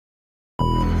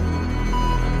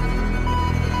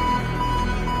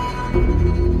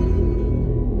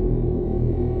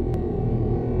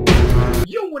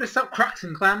is up,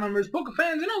 Crockxen clan members, Poke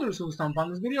fans, and others who will stump on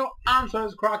this video. I'm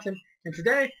SoresanCrockxen, and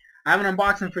today I have an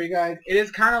unboxing for you guys. It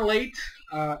is kind of late.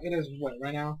 It is what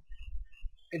right now?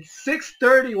 It's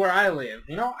 6:30 where I live.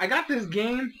 You know, I got this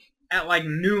game at like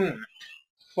noon,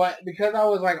 but because I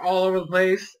was like all over the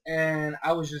place and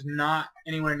I was just not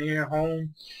anywhere near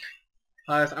home,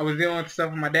 I was dealing with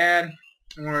stuff with my dad.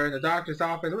 Or the doctor's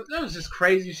office. It was just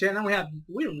crazy shit. And then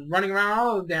we were running around all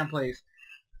over the damn place.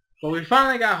 But we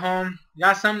finally got home,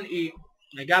 got something to eat,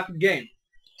 and I got the game.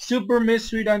 Super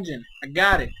Mystery Dungeon. I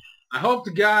got it. I hope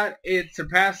to God it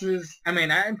surpasses. I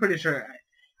mean, I'm pretty sure.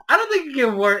 I don't think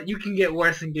you can get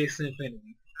worse than Gates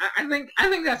Infinity. I think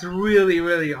that's really,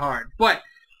 really hard. But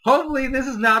hopefully this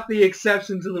is not the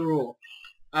exception to the rule.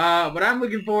 But I'm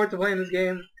looking forward to playing this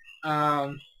game.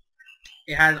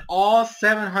 It has all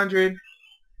 720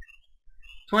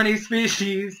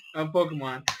 species of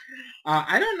Pokemon.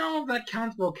 I don't know if that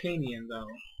counts Volcanion though,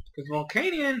 because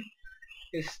Volcanion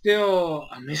is still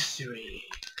a mystery.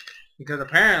 Because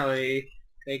apparently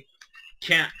they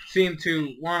can't seem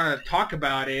to want to talk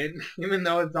about it, even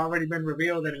though it's already been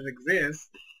revealed that it exists.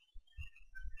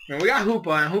 And we got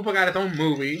Hoopa, and Hoopa got its own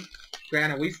movie.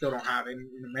 Granted, we still don't have it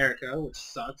in America, which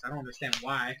sucks. I don't understand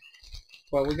why.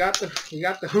 But we got the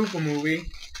Hoopa movie.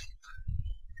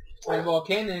 And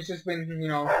Volcanion has just been, you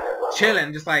know,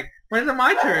 chilling, just like, when is it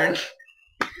my turn?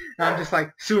 And I'm just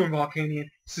like, soon, Volcanion,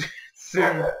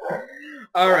 soon.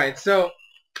 Alright, so,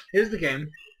 here's the game.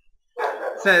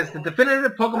 It says, the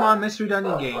definitive Pokemon Mystery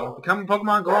Dungeon game. Become a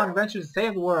Pokemon, go on adventures, to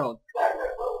save the world.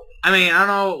 I mean, I don't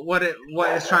know what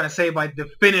it's trying to say by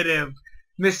definitive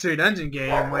Mystery Dungeon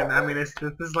game, when, I mean, this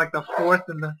is like the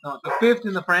fifth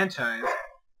in the franchise.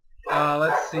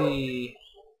 Let's see.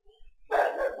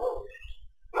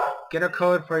 Get a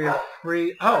code for your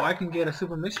free... Oh, I can get a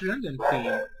Super Mystery Dungeon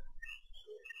theme.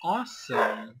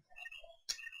 Awesome.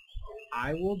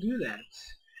 I will do that.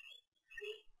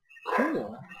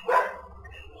 Cool.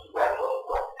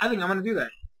 I think I'm gonna do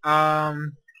that.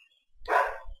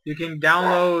 You can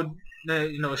download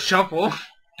the, Shuffle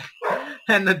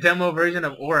and the demo version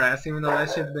of ORAS, even though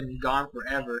that shit's been gone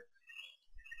forever.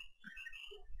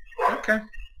 Okay.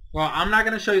 Well, I'm not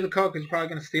gonna show you the code because you're probably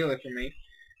gonna steal it from me.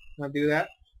 I'm gonna do that.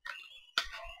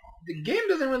 The game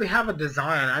doesn't really have a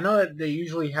design. I know that they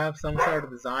usually have some sort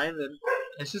of design. That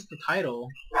it's just the title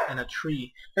and a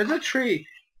tree. There's a tree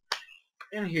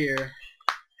in here.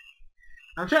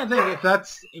 I'm trying to think if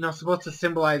that's supposed to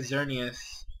symbolize Xerneas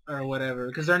or whatever,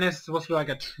 because Xerneas is supposed to be like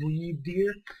a tree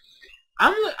deer.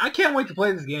 I can't wait to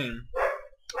play this game.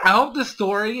 I hope the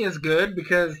story is good,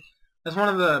 because that's one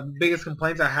of the biggest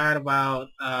complaints I had about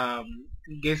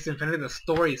Gates Infinity. The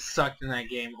story sucked in that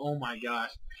game. Oh my gosh.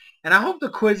 And I hope the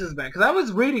quiz is back, because I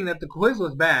was reading that the quiz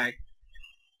was back.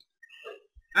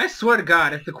 I swear to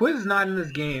God, if the quiz is not in this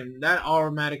game, that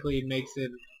automatically makes it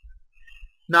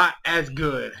not as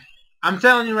good. I'm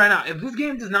telling you right now, if this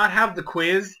game does not have the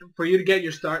quiz for you to get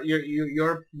your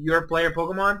player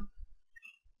Pokemon,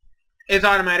 it's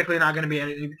automatically not going to be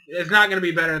it's not going to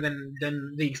be better than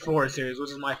the Explorer series, which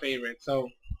is my favorite. So,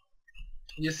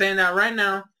 I'm just saying that right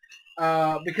now.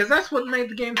 Because that's what made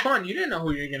the game fun. You didn't know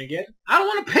who you're gonna get. I don't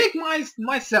want to pick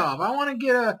myself. I want to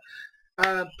get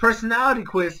a personality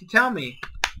quiz to tell me.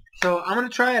 So I'm gonna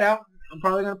try it out. I'm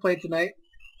probably gonna play it tonight.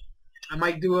 I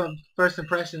might do a first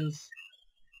impressions.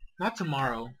 Not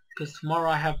tomorrow, because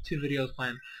tomorrow I have 2 videos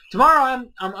planned. Tomorrow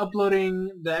I'm uploading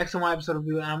the X and Y episode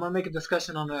review, and I'm gonna make a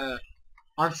discussion on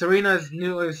Serena's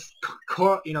newest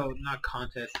not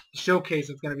contest, showcase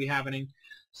that's gonna be happening.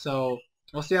 So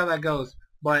we'll see how that goes.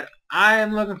 But I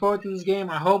am looking forward to this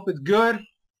game. I hope it's good.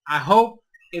 I hope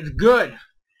it's good.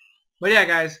 But yeah,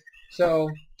 guys. So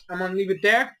I'm going to leave it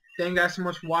there. Thank you guys so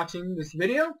much for watching this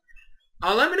video.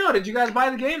 Let me know. Did you guys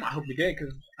buy the game? I hope you did.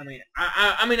 Because, I mean,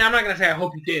 I'm not going to say I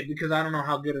hope you did, because I don't know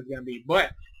how good it's going to be.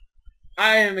 But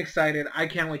I am excited. I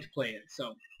can't wait to play it.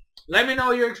 So let me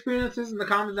know your experiences in the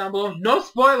comments down below. No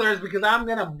spoilers, because I'm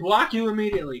going to block you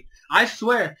immediately. I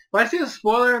swear. If I see a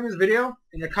spoiler in this video,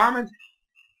 in the comments,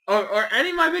 or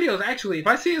any of my videos, actually, if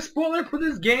I see a spoiler for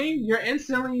this game, you're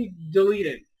instantly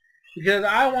deleted. Because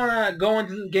I want to go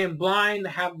into this game blind,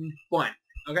 having fun.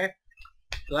 Okay?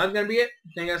 So that's going to be it.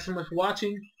 Thank you guys so much for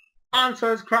watching. I'm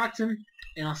SoresanCrockxen,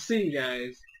 and I'll see you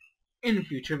guys in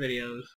future videos.